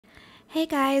Hey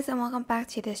guys, and welcome back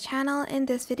to this channel. In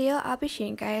this video I'll be showing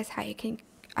you guys how you can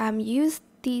use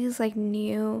these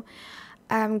new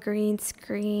green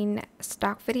screen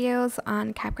stock videos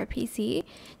on CapCut PC.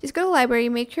 Just go to library,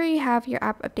 make sure you have your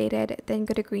app updated, then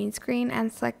go to green screen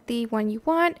and select the one you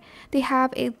want. They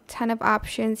have a ton of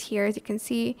options here, as you can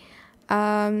see.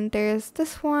 There's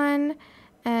this one,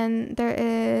 and there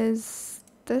is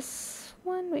this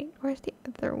one. Wait, where's the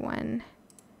other one?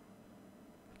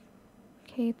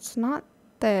 Okay, it's not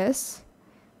this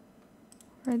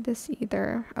or this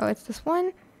either. Oh, it's this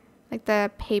one, like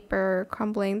the paper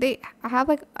crumbling. They have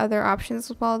like other options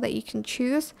as well that you can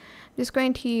choose. I'm just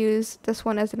going to use this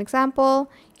one as an example.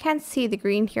 You can't see the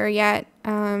green here yet,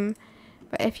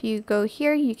 but if you go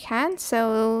here you can.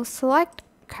 So select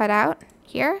cutout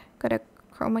here, go to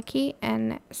chroma key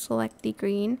and select the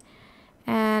green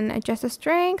and adjust the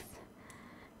strength.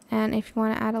 And if you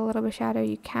want to add a little bit of shadow,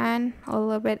 you can. A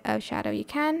little bit of shadow, you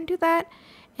can do that.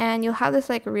 And you'll have this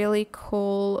like really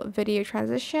cool video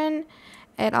transition.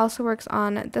 It also works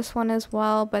on this one as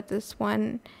well, but this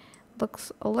one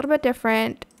looks a little bit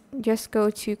different. Just go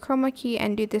to chroma key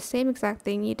and do the same exact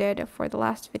thing you did for the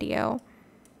last video.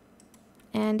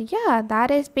 And yeah, that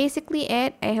is basically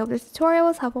it. I hope this tutorial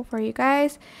was helpful for you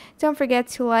guys. Don't forget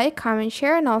to like, comment,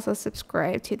 share, and also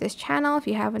subscribe to this channel if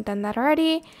you haven't done that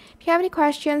already. If you have any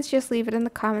questions, just leave it in the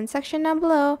comment section down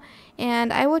below,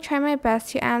 and I will try my best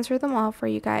to answer them all for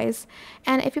you guys.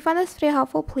 And if you found this video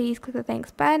helpful, please click the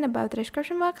thanks button above the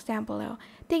description box down below.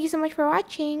 Thank you so much for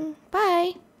watching.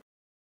 Bye!